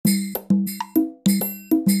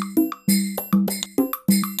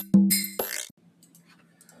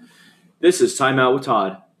This is Time Out with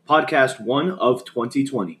Todd, podcast 1 of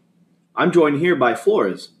 2020. I'm joined here by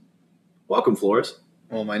Flores. Welcome, Flores.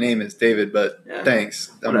 Well, my name is David, but thanks.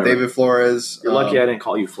 I'm whatever. David Flores. You're lucky I didn't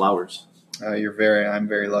call you Flowers. I'm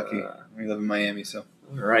very lucky. We live in Miami, so.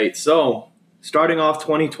 All right, so starting off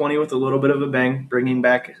 2020 with a little bit of a bang, bringing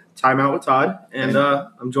back Time Out with Todd, and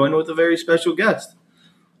I'm joined with a very special guest.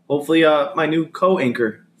 Hopefully my new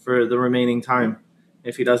co-anchor for the remaining time,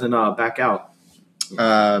 if he doesn't back out.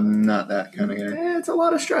 Not that kind of guy. Yeah, it's a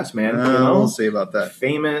lot of stress, man. We'll see about that.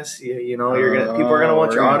 Famous, people are gonna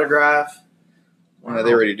want your autograph. Wow.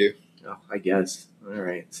 They already do. Oh, I guess. All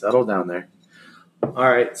right, settle down there. All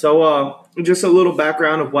right, so just a little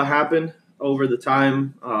background of what happened over the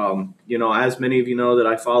time. As many of you know, that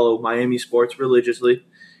I follow Miami sports religiously,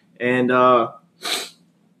 and not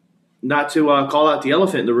to call out the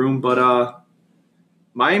elephant in the room, but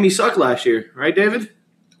Miami sucked last year, right, David?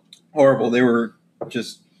 Horrible. They were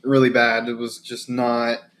just really bad. It was just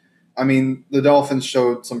not – I mean, the Dolphins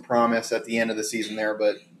showed some promise at the end of the season there,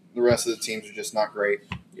 but the rest of the teams are just not great.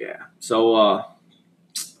 Yeah. So,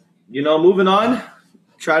 moving on,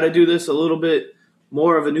 try to do this a little bit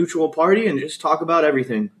more of a neutral party and just talk about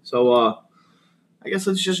everything. So, I guess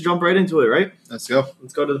let's just jump right into it, right? Let's go.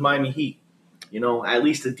 Let's go to the Miami Heat. At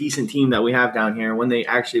least a decent team that we have down here when they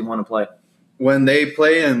actually want to play. When they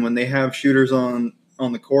play and when they have shooters on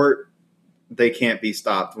the court, they can't be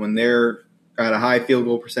stopped. When they're at a high field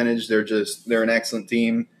goal percentage, they're an excellent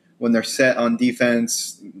team. When they're set on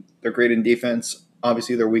defense, they're great in defense.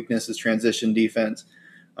 Obviously, their weakness is transition defense.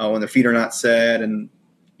 When their feet are not set and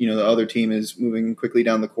the other team is moving quickly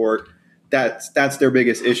down the court, that's their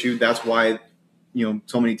biggest issue. That's why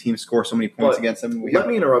so many teams score so many points against them. Let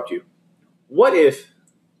me interrupt you. What if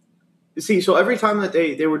 – so every time that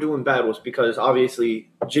they were doing bad was because obviously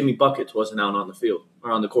Jimmy Buckets wasn't out on the field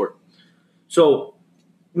or on the court. So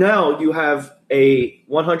now you have a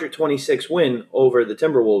 126 win over the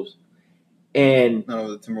Timberwolves. And not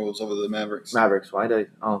over the Timberwolves, over the Mavericks. Why did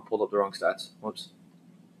I pulled up the wrong stats? Whoops.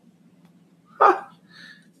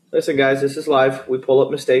 Listen, guys, this is live. We pull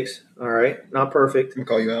up mistakes. All right. Not perfect. I'm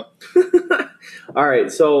going to call you out. All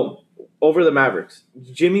right. So over the Mavericks,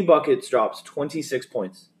 Jimmy Buckets drops 26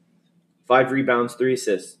 points, 5 rebounds, 3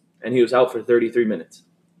 assists, and he was out for 33 minutes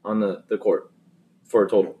on the court for a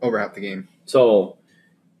total. Over half the game. So,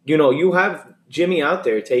 you have Jimmy out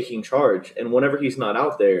there taking charge, and whenever he's not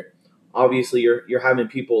out there, obviously you're having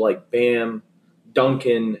people like Bam,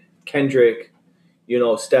 Duncan, Kendrick,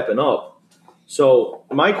 stepping up. So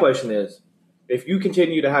my question is, if you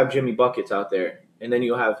continue to have Jimmy Buckets out there and then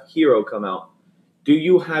you have Hero come out, do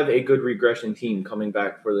you have a good regression team coming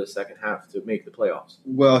back for the second half to make the playoffs?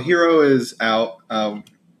 Well, Hero is out.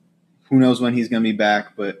 Who knows when he's going to be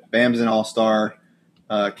back, but Bam's an all-star.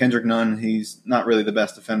 Kendrick Nunn, he's not really the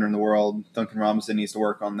best defender in the world. Duncan Robinson needs to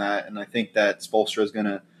work on that, and I think that Spoelstra is going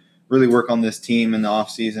to really work on this team in the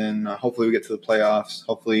offseason. Hopefully we get to the playoffs.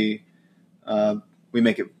 Hopefully we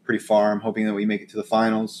make it pretty far. I'm hoping that we make it to the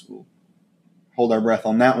finals. We'll hold our breath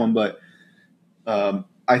on that one, but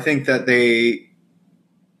I think that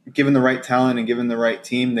given the right talent and given the right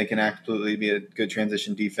team, they can absolutely be a good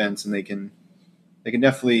transition defense, and they can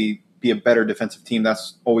definitely be a better defensive team.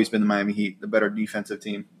 That's always been the Miami Heat, the better defensive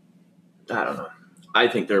team. I don't know. I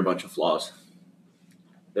think they're a bunch of flaws.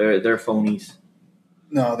 They're phonies.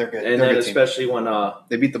 No, they're good. And then especially when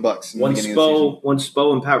they beat the Bucks. When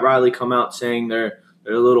Spo and Pat Riley come out saying their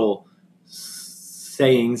little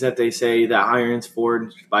sayings that they say that iron's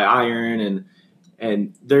forged by iron,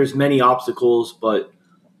 and there's many obstacles, but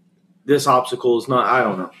this obstacle is not. I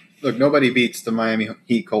don't know. Look, nobody beats the Miami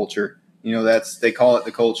Heat culture. They call it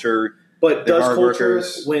the culture. But does culture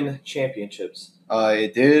win championships?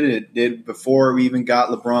 It did. It did before we even got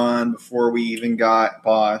LeBron, before we even got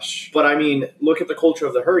Bosh. But, I mean, look at the culture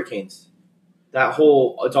of the Hurricanes. It's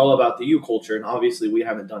all about the U culture, and obviously we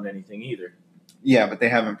haven't done anything either. Yeah, but they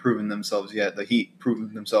haven't proven themselves yet. The Heat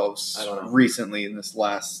proven themselves recently in this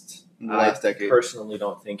last decade. I personally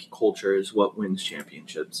don't think culture is what wins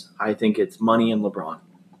championships. I think it's money and LeBron.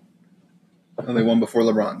 And they won before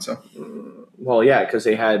LeBron, so. Well, yeah, because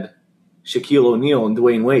they had Shaquille O'Neal and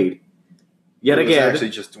Dwayne Wade. Yet again,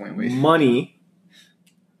 actually just Dwayne Wade. Money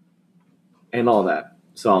and all that.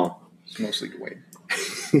 So it's mostly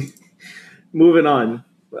Dwayne. Moving on.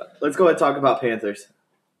 Let's go ahead and talk about Panthers.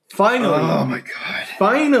 Finally. Oh, my God.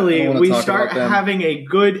 Finally, we start having a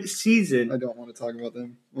good season. I don't want to talk about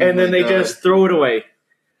them. And then they just throw it away.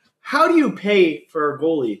 How do you pay for a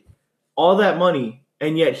goalie all that money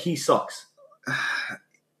and yet he sucks?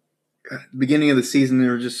 Beginning of the season, they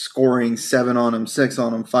were just scoring 7 on him, 6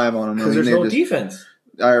 on him, 5 on him. Because there's no defense.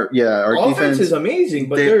 Our Offense defense is amazing,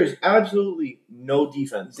 but there's absolutely no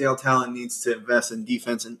defense. Dale Talent needs to invest in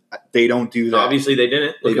defense, and they don't do that. Obviously, they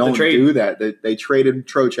didn't. They don't do that. They traded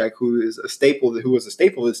Trocheck, who was a staple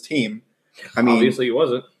of this team. I mean, obviously, he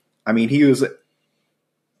wasn't. I mean, he was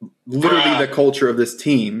literally the culture of this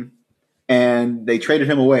team, and they traded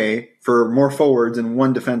him away for more forwards and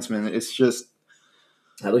one defenseman. It's just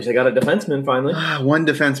at least they got a defenseman finally. One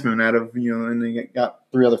defenseman out of and they got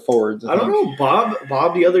 3 other forwards. I don't know.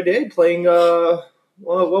 Bob the other day playing.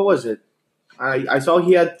 What was it? I saw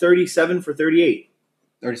he had 37 for 38.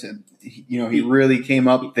 37. He really came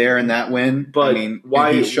up there in that win. But I mean,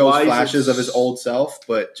 he shows flashes of his old self,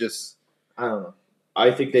 but just I don't know.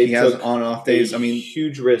 I think he has on and off days. I mean,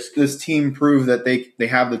 huge risk. This team proved that they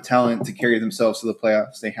have the talent to carry themselves to the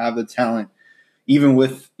playoffs. They have the talent, even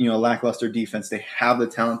with lackluster defense. They have the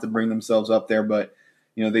talent to bring themselves up there, but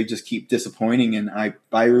they just keep disappointing. And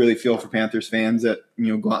I really feel for Panthers fans that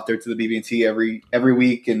go out there to the BB&T every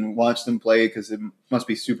week and watch them play, because it must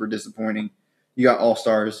be super disappointing. You got all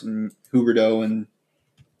stars and Huberdeau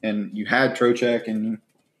and you had Trocheck and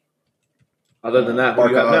other than that, who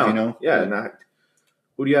do you have now? Yeah.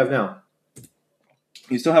 Who do you have now?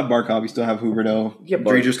 You still have Barkov. You still have Huberdeau. Yeah,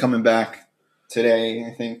 Dreger's coming back today,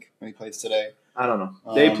 I think, when he plays today. I don't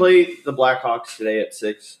know. They play the Blackhawks today at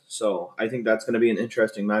 6, so I think that's going to be an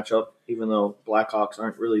interesting matchup, even though Blackhawks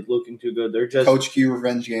aren't really looking too good. They're just Coach Q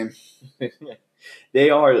revenge game.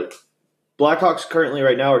 They are. Blackhawks currently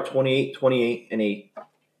right now are 28-28-8,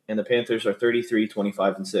 and the Panthers are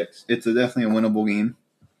 33-25-6. It's definitely a winnable game.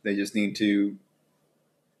 They just need to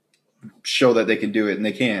show that they can do it, and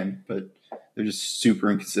they can, but they're just super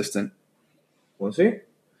inconsistent. We'll see.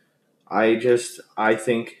 I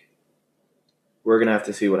think we're going to have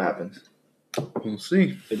to see what happens. We'll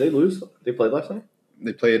see. Did they lose? They played last night?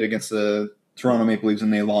 They played against the Toronto Maple Leafs,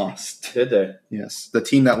 and they lost. Did they? Yes. The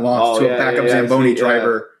team that lost to a backup Zamboni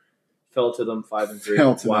driver. Fell to them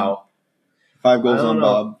 5-3. Wow. 5 goals on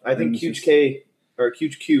Bob. I think Coach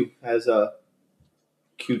Q has a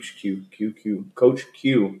Coach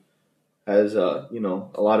Q has a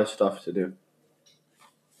lot of stuff to do.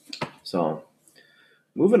 So,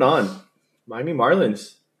 moving on. Miami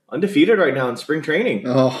Marlins undefeated right now in spring training.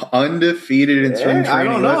 Oh, undefeated in spring training. I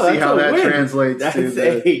don't know. Let's see how that translates.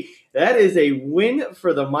 That is a win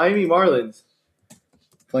for the Miami Marlins.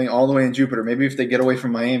 Playing all the way in Jupiter. Maybe if they get away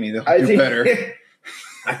from Miami, they'll do better.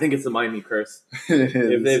 I think it's the Miami curse.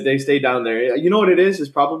 If they stay down there. You know what it is? It's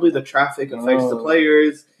probably the traffic affects the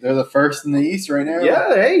players. They're the first in the East right now.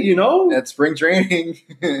 Yeah, hey, At spring training.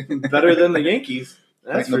 Better than the Yankees.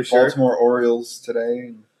 That's for sure. Baltimore Orioles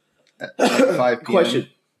today at 5 p.m. Question.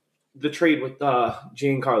 The trade with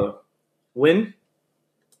Giancarlo. Win?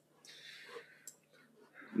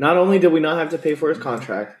 Not only did we not have to pay for his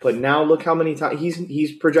contract, but now look how many times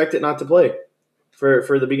he's projected not to play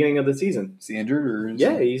for the beginning of the season. Is he injured?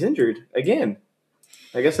 He's injured again.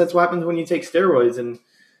 I guess that's what happens when you take steroids and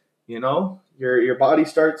your body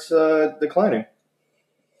starts declining.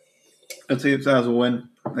 I'd say if that was a win.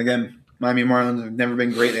 Again, Miami Marlins have never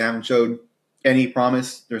been great. They haven't showed any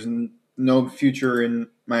promise. There's no future in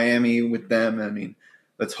Miami with them. I mean,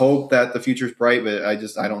 let's hope that the future's bright, but I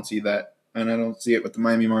don't see that. And I don't see it with the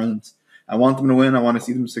Miami Marlins. I want them to win. I want to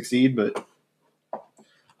see them succeed, but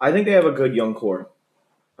I think they have a good young core.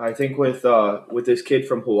 I think with this kid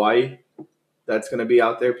from Hawaii that's going to be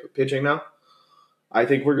out there pitching now, I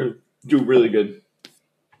think we're going to do really good.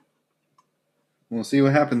 We'll see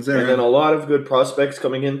what happens there. And then a lot of good prospects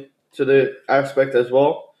coming in to the aspect as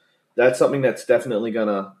well. That's something that's definitely going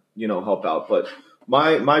to, help out. But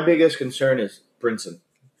my biggest concern is Brinson.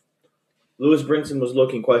 Lewis Brinson was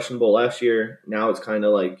looking questionable last year. Now it's kind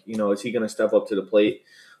of like, is he going to step up to the plate?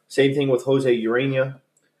 Same thing with Jose Urena.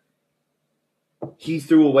 He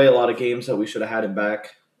threw away a lot of games that we should have had him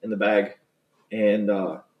back in the bag. And,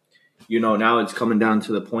 now it's coming down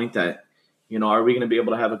to the point that, are we going to be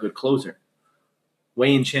able to have a good closer?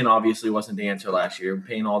 Wayne Chin obviously wasn't the answer last year.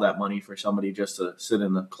 Paying all that money for somebody just to sit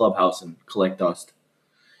in the clubhouse and collect dust.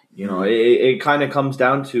 It kind of comes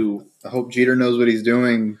down to. I hope Jeter knows what he's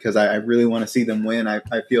doing, because I really want to see them win. I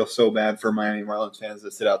feel so bad for Miami Marlins fans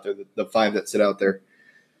that sit out there, the 5 that sit out there.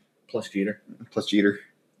 Plus Jeter.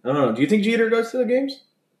 I don't know. Do you think Jeter goes to the games?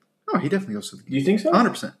 Oh, he definitely goes to the games. Do you think so?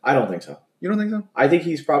 100%. I don't think so. You don't think so? I think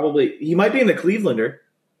he might be in the Clevelander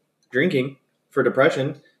drinking for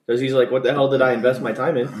depression, because he's like, what the hell did I invest my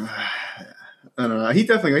time in? I don't know. He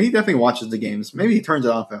definitely watches the games. Maybe he turns it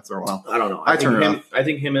off after a while. I don't know. I turn it off. I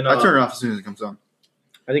think him and I turn it off as soon as it comes on.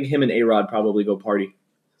 I think him and A-Rod probably go party.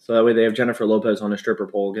 So that way they have Jennifer Lopez on a stripper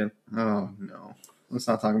pole again. Oh, no. Let's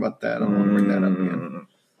not talk about that. I don't want to bring that up again.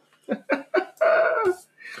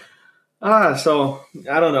 So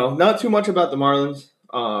I don't know. Not too much about the Marlins.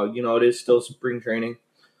 It is still spring training.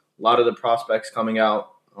 A lot of the prospects coming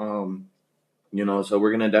out. So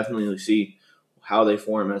we're gonna definitely see how they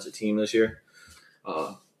form as a team this year.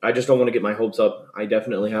 I just don't want to get my hopes up. I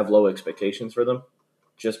definitely have low expectations for them,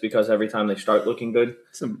 just because every time they start looking good,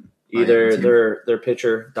 either their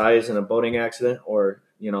pitcher dies in a boating accident or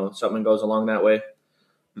something goes along that way.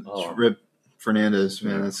 Rip Fernandez,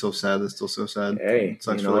 man, that's so sad. That's still so sad. Hey, it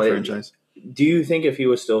sucks for the franchise. Do you think if he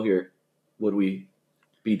was still here, would we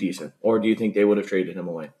be decent, or do you think they would have traded him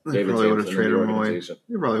away? They probably would have traded him away.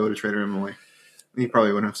 They probably would have traded him away. He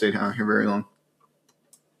probably wouldn't have stayed out here very long.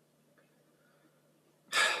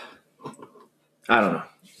 I don't know.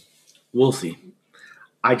 We'll see.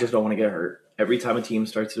 I just don't want to get hurt. Every time a team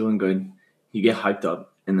starts doing good, you get hyped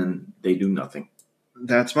up, and then they do nothing.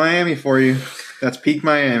 That's Miami for you. That's peak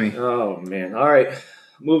Miami. Oh, man. All right.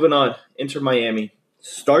 Moving on. Inter Miami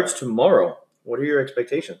starts tomorrow. What are your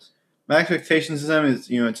expectations? My expectations of them is,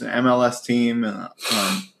 it's an MLS team.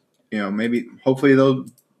 Maybe, hopefully they'll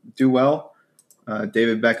do well.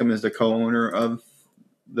 David Beckham is the co-owner of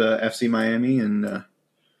the FC Miami, and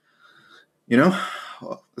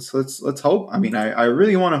let's hope. I mean, I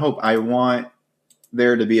really want to hope. I want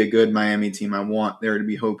there to be a good Miami team. I want there to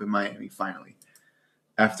be hope in Miami finally.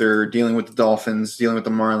 After dealing with the Dolphins, dealing with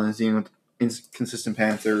the Marlins, dealing with inconsistent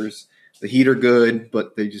Panthers, the Heat are good,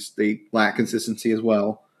 but they lack consistency as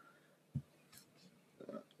well.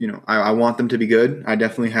 I want them to be good. I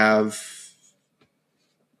definitely have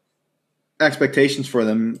expectations for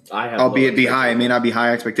them, albeit be high. It may not be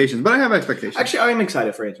high expectations, but I have expectations. Actually, I'm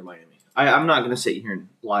excited for Inter Miami. I'm not going to sit here and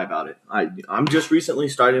lie about it. I'm just recently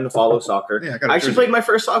starting to follow soccer. Yeah, I actually played my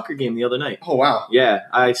first soccer game the other night. Oh, wow. Yeah,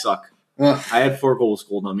 I suck. Well, I had 4 goals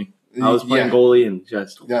scored on me. I was playing goalie and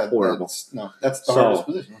just horrible. That's the hardest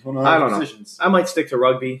position. That's one of the hardest positions. I might stick to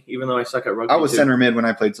rugby, even though I suck at rugby. I was center mid when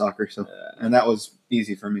I played soccer, and that was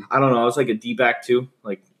easy for me. I don't know. I was like a D-back too,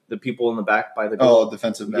 like the people in the back by the goal. Oh,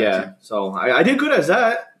 defensive back. Yeah, too. So I did good as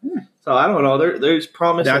that. So I don't know. There's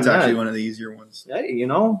promise. That's actually one of the easier ones. Hey,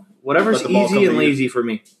 whatever's easy and lazy for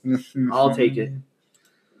me, I'll take it.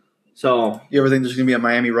 So you ever think there's gonna be a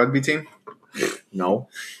Miami rugby team? No.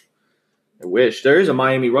 I wish. There is a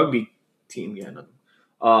Miami rugby team. Yeah,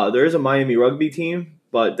 no. There is a Miami rugby team,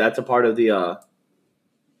 but that's a part of the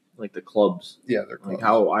the clubs. Yeah, they're clubs. Like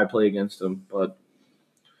how I play against them, but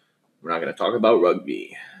we're not going to talk about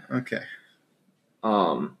rugby. Okay.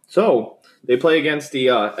 So they play against the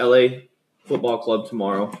LA Football Club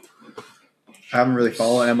tomorrow. I haven't really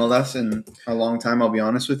followed MLS in a long time, I'll be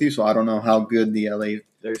honest with you, so I don't know how good the LA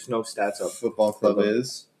There's no stats up Football Club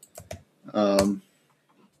is.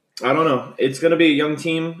 I don't know. It's going to be a young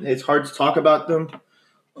team. It's hard to talk about them.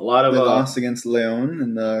 A lot of they lost against Leon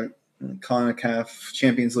in the CONCACAF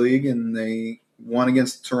Champions League, and they won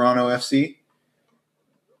against Toronto FC.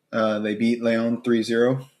 They beat Leon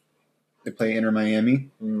 3-0. They play Inter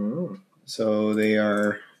Miami. Mm-hmm. So they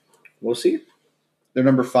are... We'll see. They're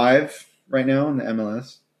number 5 right now in the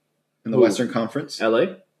MLS. In the Western Conference. LA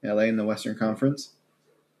in the Western Conference.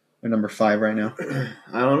 They're number 5 right now.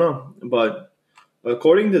 I don't know, but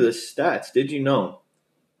according to the stats, did you know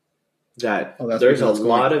that there's a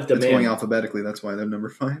lot of demand? It's going alphabetically. That's why they're number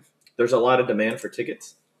 5. There's a lot of demand for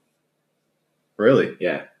tickets. Really?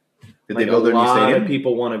 Yeah. Did they build a new stadium? A lot of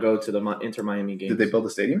people want to go to the Inter Miami games. Did they build a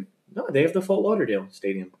stadium? No, they have the Fort Lauderdale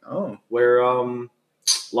Stadium. Oh. Where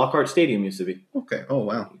Lockhart Stadium used to be. Okay. Oh,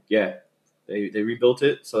 wow. Yeah. They rebuilt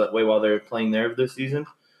it so that way while they're playing there this season,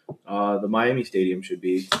 the Miami Stadium should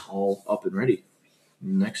be all up and ready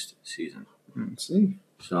next season. Let's see.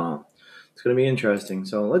 So it's going to be interesting.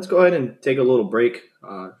 So let's go ahead and take a little break.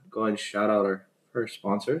 Go ahead and shout out our first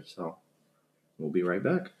sponsor. So we'll be right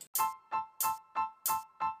back.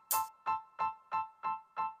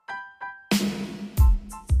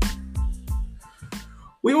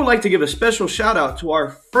 We would like to give a special shout out to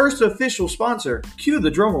our first official sponsor. Cue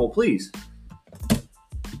the drum roll, please.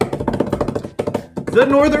 The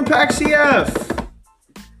Northern Pack CF.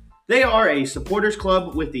 They are a supporters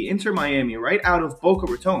club with the Inter Miami right out of Boca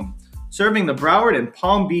Raton, serving the Broward and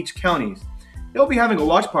Palm Beach counties. They'll be having a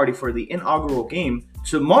watch party for the inaugural game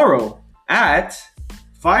tomorrow at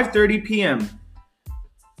 5:30 p.m.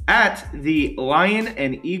 at the Lion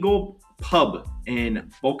and Eagle Pub in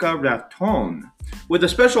Boca Raton, with a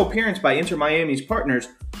special appearance by Inter Miami's partners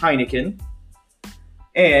Heineken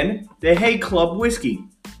and the Hay Club Whiskey.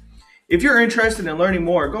 If you're interested in learning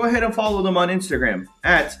more, go ahead and follow them on Instagram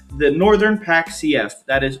at the Northern Pack CF.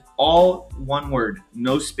 That is all one word,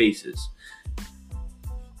 no spaces.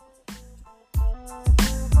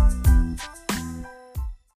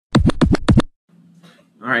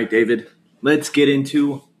 All right, David. Let's get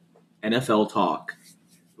into NFL talk.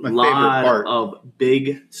 My favorite part. Of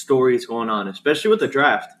big stories going on, especially with the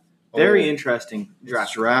draft. Very interesting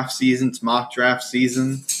Draft draft. draft season. It's mock draft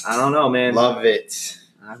season. I don't know, man. Love it.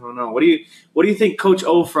 I don't know. What do you think Coach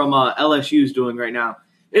O from LSU is doing right now?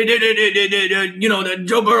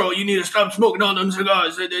 Joe Burrow, you need to stop smoking all them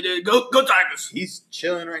cigars. Go Tigers. He's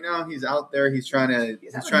chilling right now. He's out there. He's trying to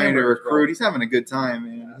having recruit. bro. He's having a good time,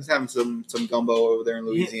 man. He's having some gumbo over there in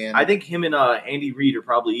Louisiana. I think him and Andy Reid are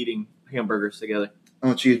probably eating hamburgers together.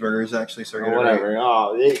 Oh, cheeseburgers actually. So Or whatever.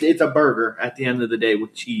 Oh, it's a burger at the end of the day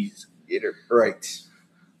with cheese. Get it right.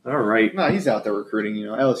 All right. No, he's out there recruiting.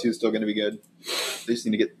 LSU is still going to be good. They just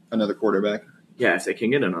need to get another quarterback. Yeah, if they can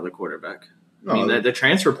get another quarterback. No, I mean, the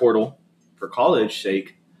transfer portal for college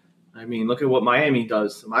sake. I mean, look at what Miami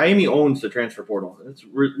does. Miami owns the transfer portal. It's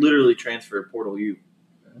literally transfer portal you.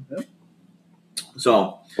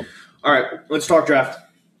 So, all right, let's talk draft.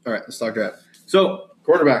 All right, let's talk draft. So,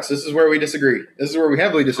 Quarterbacks. This is where we disagree. This is where we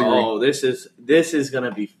heavily disagree. oh, this is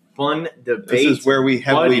gonna be fun debate. This is where we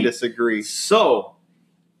heavily buddy. disagree. So,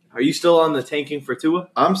 are you still on the tanking for Tua?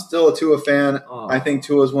 I'm still a Tua fan. Oh. I think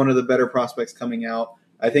Tua is one of the better prospects coming out.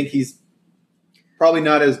 I think he's probably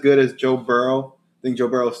not as good as Joe Burrow. I think Joe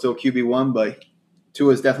Burrow is still QB1, but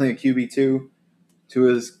Tua is definitely a QB2.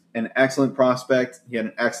 Tua is an excellent prospect. He had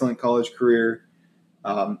an excellent college career.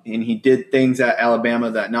 And he did things at Alabama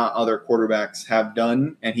that not other quarterbacks have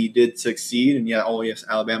done, and he did succeed. And yes,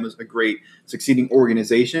 Alabama's a great succeeding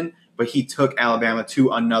organization, but he took Alabama to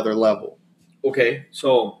another level. Okay,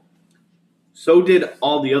 so did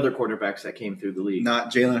all the other quarterbacks that came through the league.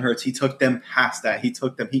 Not Jalen Hurts. He took them past that.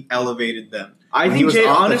 He elevated them. I When think he was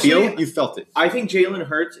off the field, honestly, you felt it. I think Jalen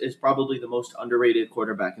Hurts is probably the most underrated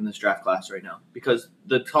quarterback in this draft class right now because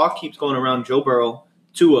the talk keeps going around Joe Burrow,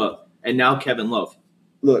 Tua, and now Kevin Love,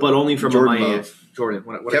 Look, but only from Jordan Miami. Love. Jordan,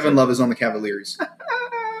 what Kevin Love is on the Cavaliers.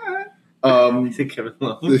 I think Kevin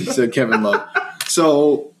Love. He said Kevin Love.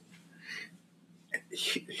 So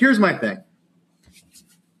here's my thing.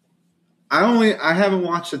 I haven't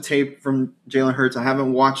watched the tape from Jalen Hurts. I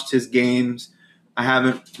haven't watched his games. I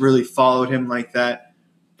haven't really followed him like that.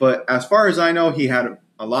 But as far as I know, he had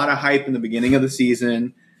a lot of hype in the beginning of the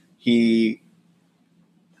season. He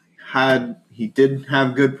did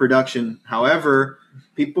have good production. However,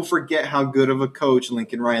 people forget how good of a coach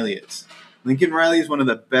Lincoln Riley is. Lincoln Riley is one of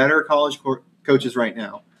the better college coaches right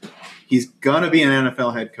now. He's going to be an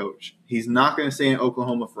NFL head coach. He's not going to stay in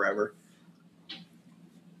Oklahoma forever.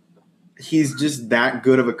 He's just that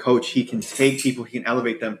good of a coach. He can take people. He can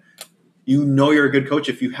elevate them. You know you're a good coach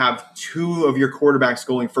if you have two of your quarterbacks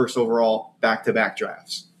going first overall back-to-back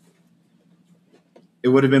drafts. It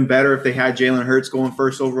would have been better if they had Jalen Hurts going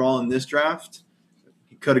first overall in this draft.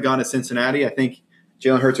 He could have gone to Cincinnati. I think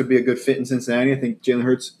Jalen Hurts would be a good fit in Cincinnati. I think Jalen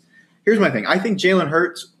Hurts – here's my thing. I think Jalen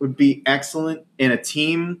Hurts would be excellent in a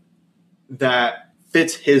team that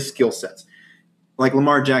fits his skill sets. Like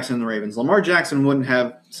Lamar Jackson and the Ravens. Lamar Jackson wouldn't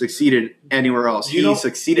have succeeded anywhere else. He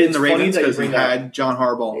succeeded in the Ravens because he had John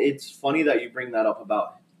Harbaugh. It's funny that you bring that up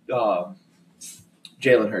about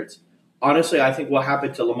Jalen Hurts. Honestly, I think what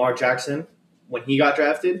happened to Lamar Jackson when he got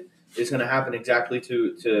drafted is going to happen exactly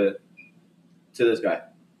to this guy,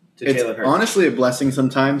 to It's Jalen Hurts. honestly a blessing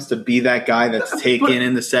sometimes to be that guy that's taken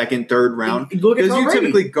in the second, third round. Look at Because Tom you Brady.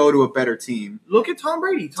 typically go to a better team. Look at Tom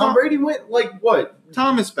Brady. Tom Tom- Brady went like what?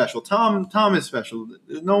 Tom is special. Tom is special.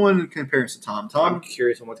 No one compares to Tom. I'm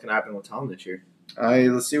curious on what's going to happen with Tom this year.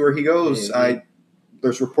 Let's see where he goes. Yeah.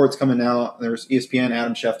 There's reports coming out. There's ESPN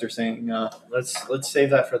Adam Schefter saying Let's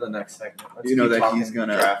save that for the next segment. Let's You know keep that talking he's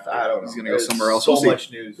gonna- draft. I don't know. he's gonna go There's somewhere else. So We'll see.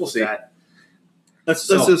 much news. We'll with see. that. let's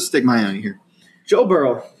So- just stick my eye here. Joe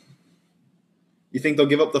Burrow. You think they'll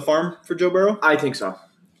give up the farm for Joe Burrow? I think so.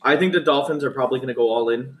 I think the Dolphins are probably going to go all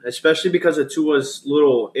in, especially because of Tua's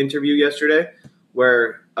little interview yesterday,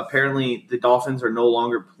 where apparently the Dolphins are no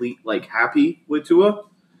longer happy with Tua.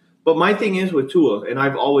 But my thing is with Tua, and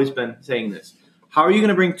I've always been saying this: how are you going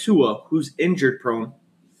to bring Tua, who's injured prone,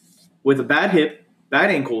 with a bad hip, bad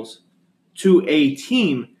ankles, to a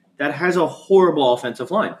team that has a horrible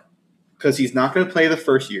offensive line? Because he's not going to play the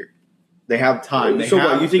first year. They have time. You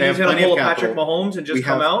think he's going to pull a Patrick capital. Mahomes and just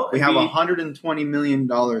come out? We have $120 million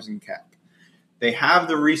in cap. They have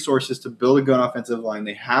the resources to build a good offensive line.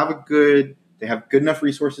 They have good enough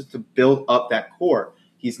resources to build up that core.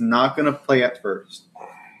 He's not going to play at first.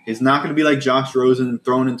 He's not going to be like Josh Rosen and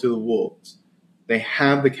thrown into the wolves. They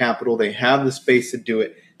have the capital. They have the space to do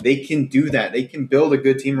it. They can do that. They can build a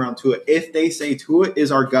good team around Tua. If they say Tua is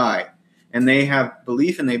our guy and they have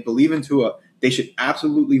belief and they believe in Tua, they should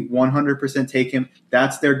absolutely 100% take him.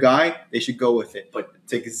 That's their guy. They should go with it. But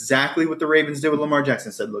It's exactly what the Ravens did with Lamar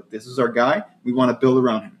Jackson. Said, look, this is our guy. We want to build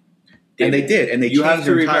around him. And they did. And they changed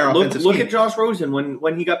their entire offensive scheme. Look at Josh Rosen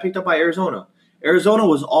when he got picked up by Arizona. Arizona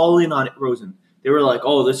was all in on Rosen. They were like,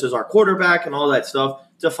 oh, this is our quarterback and all that stuff,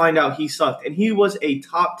 to find out he sucked. And he was a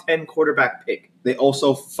top 10 quarterback pick. They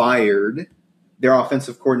also fired their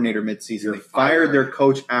offensive coordinator midseason. They fired their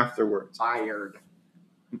coach afterwards.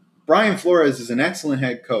 Brian Flores is an excellent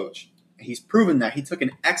head coach. He's proven that. He took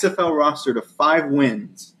an XFL roster to 5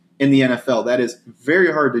 wins in the NFL. That is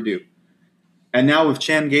very hard to do. And now with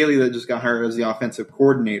Chan Gailey that just got hired as the offensive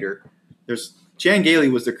coordinator, Chan Gailey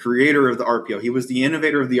was the creator of the RPO. He was the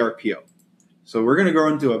innovator of the RPO. So we're going to go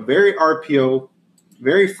into a very RPO,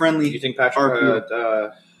 very friendly. Do you think Patrick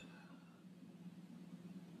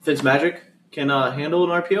Fitzmagic can handle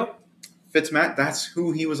an RPO? That's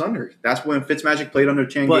who he was under. That's when Fitzmagic played under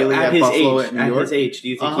Chan Gailey at Buffalo at New York. At his age, do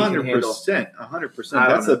you think he can handle?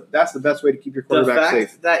 100%. That's the best way to keep your quarterback safe. The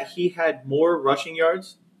fact that he had more rushing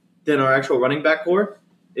yards than our actual running back core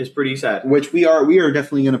is pretty sad. Which we are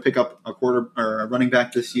definitely going to pick up a running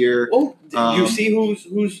back this year. Oh, you see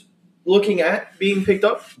who's looking at being picked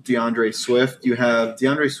up? DeAndre Swift. You have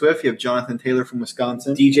DeAndre Swift. You have Jonathan Taylor from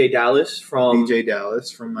Wisconsin. DJ Dallas from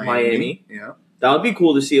Miami. Yeah. That would be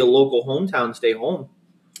cool to see a local hometown stay home.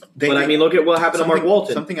 But I mean, look at what happened to Mark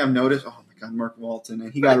Walton. Something I've noticed. Oh my God, Mark Walton,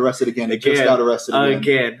 and he got arrested again. He just got arrested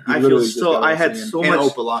again. I had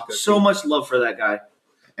so much love for that guy.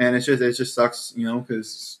 And it just sucks,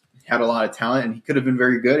 because he had a lot of talent and he could have been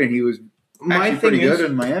very good, and he was actually pretty good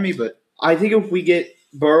in Miami. But I think if we get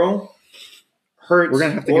Burrow, Hurts, we're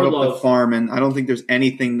gonna have to give up the farm, and I don't think there's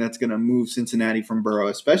anything that's gonna move Cincinnati from Burrow,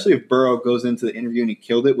 especially if Burrow goes into the interview and he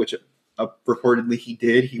killed it, which reportedly he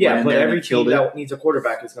did. He went in there every team that needs a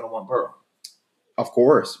quarterback is gonna want Burrow. Of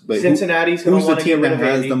course, but Cincinnati's going to want to get rid of Who's the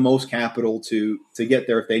team that has the most capital to get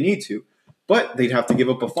there if they need to? But they'd have to give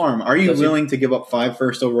up a farm. Are you willing to give up 5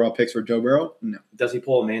 first overall picks for Joe Burrow? No. Does he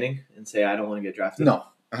pull a Manning and say, I don't want to get drafted? No,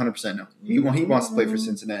 100% no. He wants to play for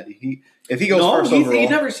Cincinnati. If he goes first overall. He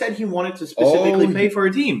never said he wanted to specifically pay for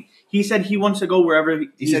a team. He said he wants to go wherever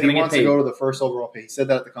he said he wants to go to the first overall pick. He said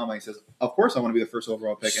that at the combine. He says, of course I want to be the first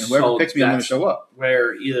overall pick. And whoever picks me, I'm going to show up.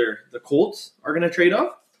 Where either the Colts are going to trade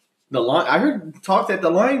up. I heard talk that the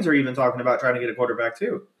Lions are even talking about trying to get a quarterback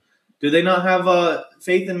too. Do they not have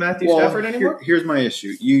faith in Matthew Stafford anymore? Here's my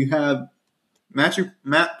issue. You have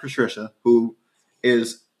Matt Patricia, who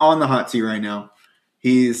is on the hot seat right now.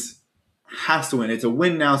 Has to win. It's a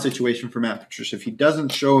win-now situation for Matt Patricia. If he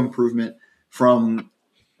doesn't show improvement from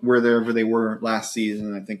wherever they were last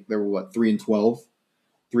season, I think they were, 3-12?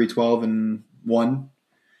 3-12-1.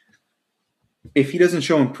 If he doesn't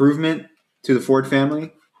show improvement to the Ford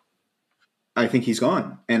family, I think he's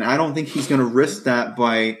gone. And I don't think he's going to risk that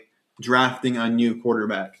by drafting a new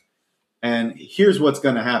quarterback. And here's what's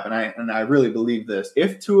going to happen. I really believe this.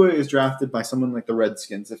 If Tua is drafted by someone like the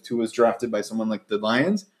Redskins, if Tua is drafted by someone like the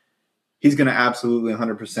Lions, he's going to absolutely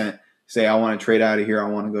 100% say, I want to trade out of here. I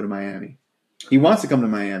want to go to Miami. He wants to come to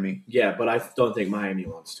Miami. Yeah, but I don't think Miami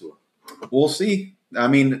wants Tua. We'll see. I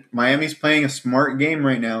mean, Miami's playing a smart game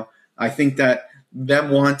right now. I think that them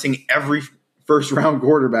wanting every first-round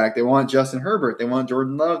quarterback. They want Justin Herbert. They want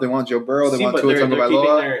Jordan Love. They want Joe Burrow. They want Tua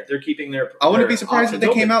Tagovailoa. They're keeping their. I wouldn't be surprised if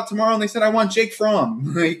they came out tomorrow and they said, "I want Jake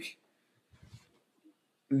Fromm."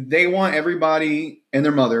 They want everybody and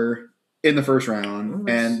their mother in the first round,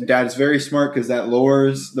 and that is very smart because that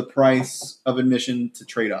lowers the price of admission to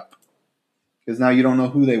trade up. Because now you don't know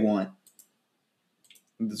who they want.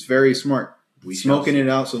 It's very smart. Smoking it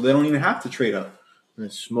out so they don't even have to trade up.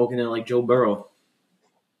 Smoking it like Joe Burrow.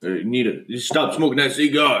 You stop smoking that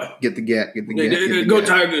cigar. Get the get. Go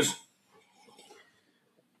Tigers.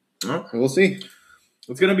 We'll see.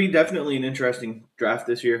 It's going to be definitely an interesting draft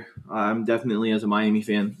this year. I'm definitely, as a Miami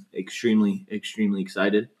fan, extremely, extremely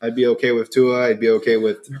excited. I'd be okay with Tua. I'd be okay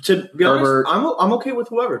with To be Herbert. honest, I'm okay with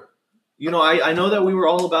whoever. I know that we were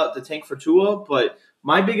all about the tank for Tua, but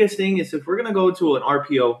my biggest thing is if we're going to go to an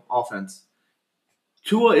RPO offense,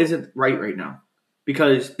 Tua isn't right now.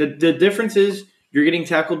 Because the difference is you're getting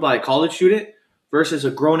tackled by a college student versus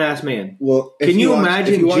a grown-ass man. Well, can you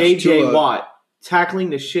imagine J.J. Watt tackling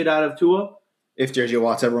the shit out of Tua? If J.J.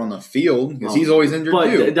 Watt's ever on the field, because he's always injured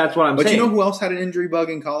too. That's what I'm saying. But you know who else had an injury bug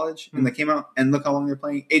in college? And they came out and look how long they're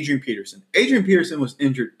playing? Adrian Peterson. Adrian Peterson was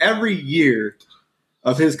injured every year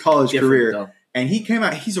of his college career. Though. And he came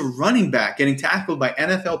out, he's a running back getting tackled by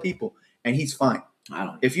NFL people, and he's fine.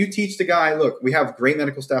 If you teach the guy, look, we have great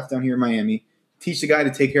medical staff down here in Miami. Teach the guy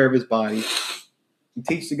to take care of his body.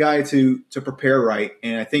 Teach the guy to prepare right.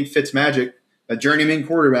 And I think Fitzmagic, a journeyman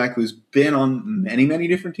quarterback who's been on many, many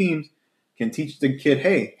different teams, can teach the kid,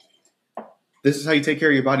 hey, This is how you take care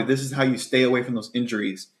of your body. This is how you stay away from those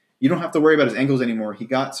injuries. You don't have to worry about his ankles anymore. He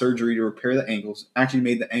got surgery to repair the ankles, actually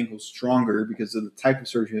made the ankles stronger because of the type of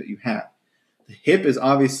surgery that you have. The hip is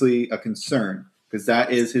obviously a concern because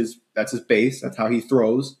that's his base. That's how he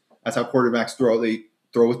throws. That's how quarterbacks throw. They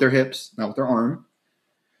throw with their hips, not with their arm.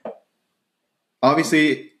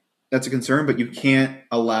 Obviously, that's a concern, but you can't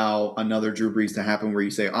allow another Drew Brees to happen where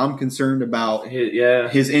you say, I'm concerned about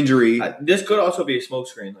his injury. This could also be a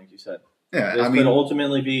smokescreen, like you said. Yeah, this could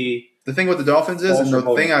ultimately be. The thing with the Dolphins is, and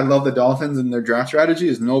the thing I love the Dolphins and their draft strategy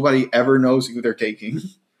is nobody ever knows who they're taking.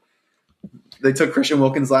 They took Christian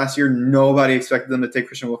Wilkins last year. Nobody expected them to take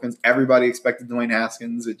Christian Wilkins. Everybody expected Dwayne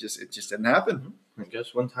Haskins. It just didn't happen. I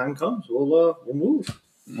guess when time comes, we'll move.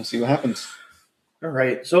 We'll see what happens. All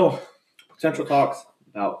right. So, potential talks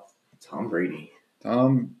about Tom Brady.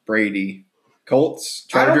 Colts,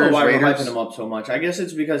 Chargers, I don't know why Raiders. we're hyping him up so much. I guess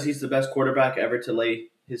it's because he's the best quarterback ever to lay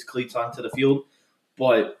his cleats onto the field.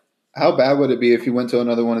 But how bad would it be if he went to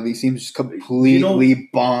another one of these teams, just completely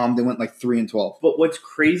bombed and went like 3-12? But what's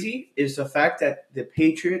crazy is the fact that the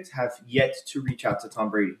Patriots have yet to reach out to Tom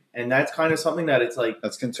Brady, and that's kind of something that it's like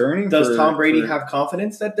that's concerning. Does Tom Brady have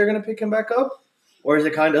confidence that they're going to pick him back up, or is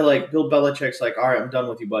it kind of like Bill Belichick's like, all right, I'm done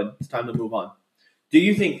with you, bud. It's time to move on. Do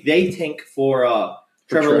you think they tank for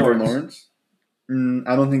Trevor Lawrence?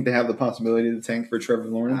 I don't think they have the possibility to tank for Trevor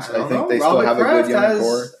Lawrence. I think they Robert still have Kraft a good young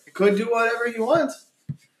core. Could do whatever he wants.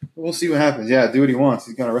 We'll see what happens. Yeah, do what he wants.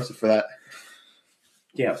 He's got arrested for that.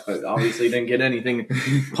 Yeah, but obviously didn't get anything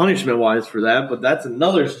punishment-wise for that, but that's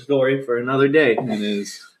another story for another day. It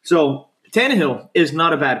is. So, Tannehill is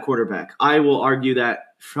not a bad quarterback. I will argue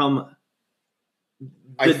that from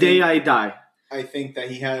the day I die. I think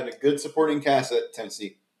that he had a good supporting cast at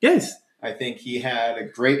Tennessee. Yes. I think he has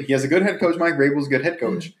a good head coach. Mike Vrabel's a good head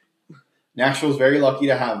coach. Nashville's very lucky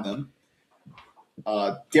to have them.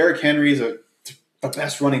 Derrick Henry is the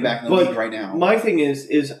best running back in the league right now. My thing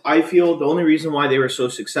is I feel the only reason why they were so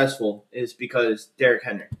successful is because Derrick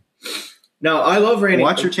Henry. Now, I love Randy.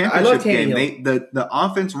 Watch your championship game. The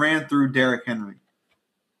offense ran through Derrick Henry.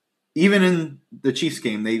 Even in the Chiefs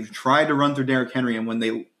game, they tried to run through Derrick Henry, and when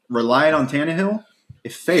they relied on Tannehill,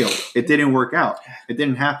 it failed. It didn't work out. It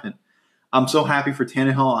didn't happen. I'm so happy for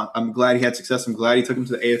Tannehill. I'm glad he had success. I'm glad he took him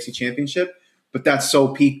to the AFC Championship. But that's so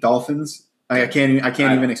peak Dolphins. I can't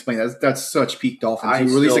even explain that. That's such peak Dolphins.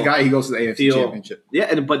 You release a guy, he goes to the AFC Championship.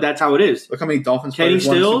 Yeah, but that's how it is. Look how many Dolphins Kenny players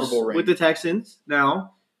won the Super Stills Bowl ring. with the Texans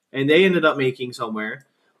now, and they ended up making somewhere.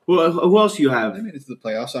 Who else do you have? They made it to the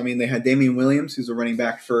playoffs. I mean, they had Damian Williams, who's a running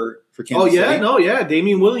back for Kansas City.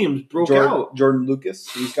 Damian Williams broke out. Jordan Lucas,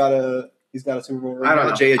 he's got a Super Bowl ring. I don't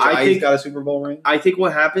know. He's got a Super Bowl ring. I think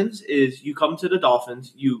what happens is you come to the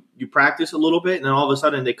Dolphins, you practice a little bit, and then all of a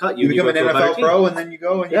sudden they cut you. You become an NFL pro, and then you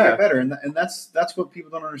go and you get better. And that's what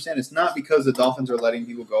people don't understand. It's not because the Dolphins are letting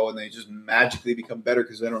people go and they just magically become better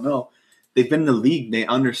because they don't know. They've been in the league. They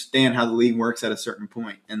understand how the league works at a certain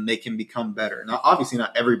point, and they can become better. Now, obviously,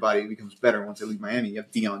 not everybody becomes better once they leave Miami. You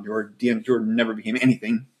have Deion Jordan. Deion Jordan never became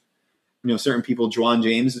anything. Certain people, Juwan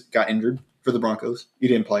James got injured for the Broncos. He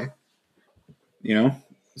didn't play.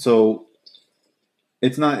 So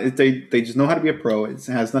it's not. They just know how to be a pro. It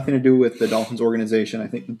has nothing to do with the Dolphins organization. I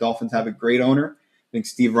think the Dolphins have a great owner. I think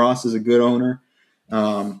Steve Ross is a good owner.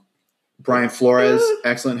 Brian Flores,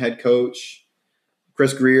 excellent head coach.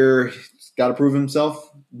 Chris Greer got to prove himself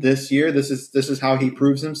this year. This is how he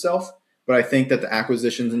proves himself. But I think that the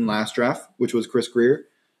acquisitions in last draft, which was Chris Greer,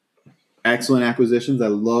 excellent acquisitions. I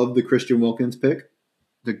love the Christian Wilkins pick.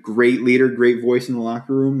 The great leader, great voice in the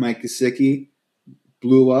locker room. Mike Gesicki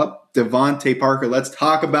blew up. Devontae Parker. Let's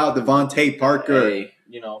talk about Devontae Parker. Hey,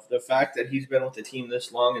 the fact that he's been with the team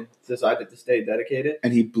this long and decided to stay dedicated.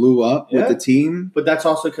 And he blew up with the team. But that's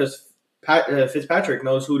also because Fitzpatrick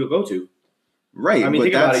knows who to go to. Right. I mean,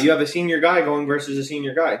 think about it. You have a senior guy going versus a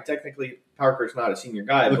senior guy. Technically, Parker's not a senior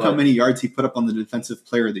guy. Look how many yards he put up on the Defensive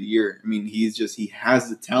Player of the Year. I mean, he has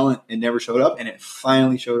the talent. It never showed up, and it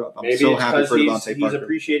finally showed up. I'm so happy for Devontae Parker. He's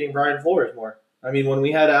appreciating Brian Flores more. I mean, when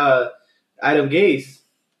we had Adam Gase,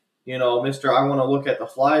 Mr. I want to look at the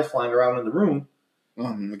flies flying around in the room.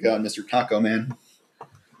 Oh, my God, Mr. Taco, man.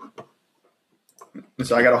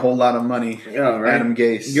 So I got a whole lot of money. Yeah, right. Adam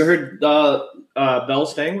Gase. You heard Bell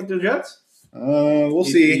staying with the Jets? We'll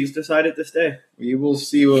see. He's decided to stay. We will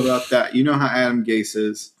see about that. You know how Adam Gase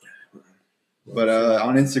is. But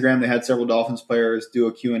on Instagram, they had several Dolphins players do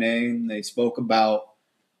a Q&A, and they spoke about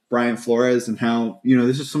Brian Flores and how,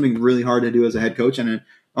 this is something really hard to do as a head coach. And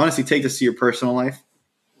honestly, take this to your personal life.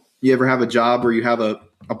 You ever have a job where you have a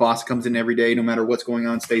boss that comes in every day, no matter what's going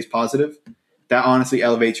on, stays positive? That honestly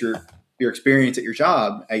elevates your experience at your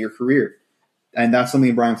job, at your career. And that's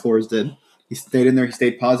something Brian Flores did. He stayed in there. He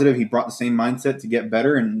stayed positive. He brought the same mindset to get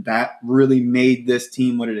better, and that really made this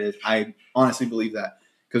team what it is. I honestly believe that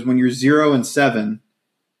because when you're 0-7,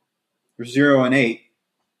 or 0-8,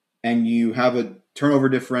 and you have a turnover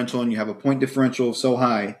differential and you have a point differential so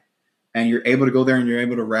high, and you're able to go there and you're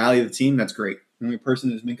able to rally the team, that's great. The only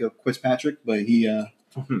person is Minkah Fitzpatrick, but he's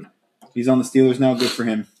on the Steelers now. Good for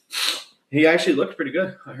him. He actually looked pretty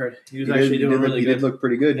good. I heard he was doing really good. He did look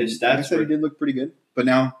pretty good. His stats he did look pretty good. But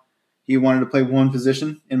now he wanted to play one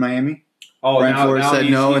position in Miami. Oh, Brian Flores said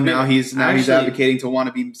no, and now he's advocating to want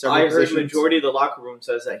to be several positions. I heard majority of the locker room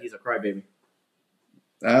says that he's a crybaby.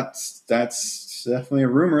 That's definitely a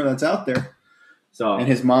rumor that's out there. So, and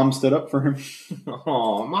his mom stood up for him.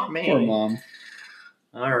 Oh, my man. Poor mom.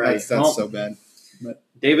 All right. That's so bad. But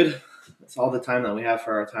David, that's all the time that we have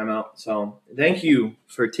for our timeout. So thank you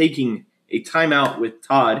for taking a timeout with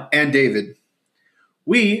Todd and David.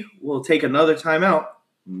 We will take another timeout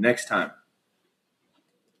next time.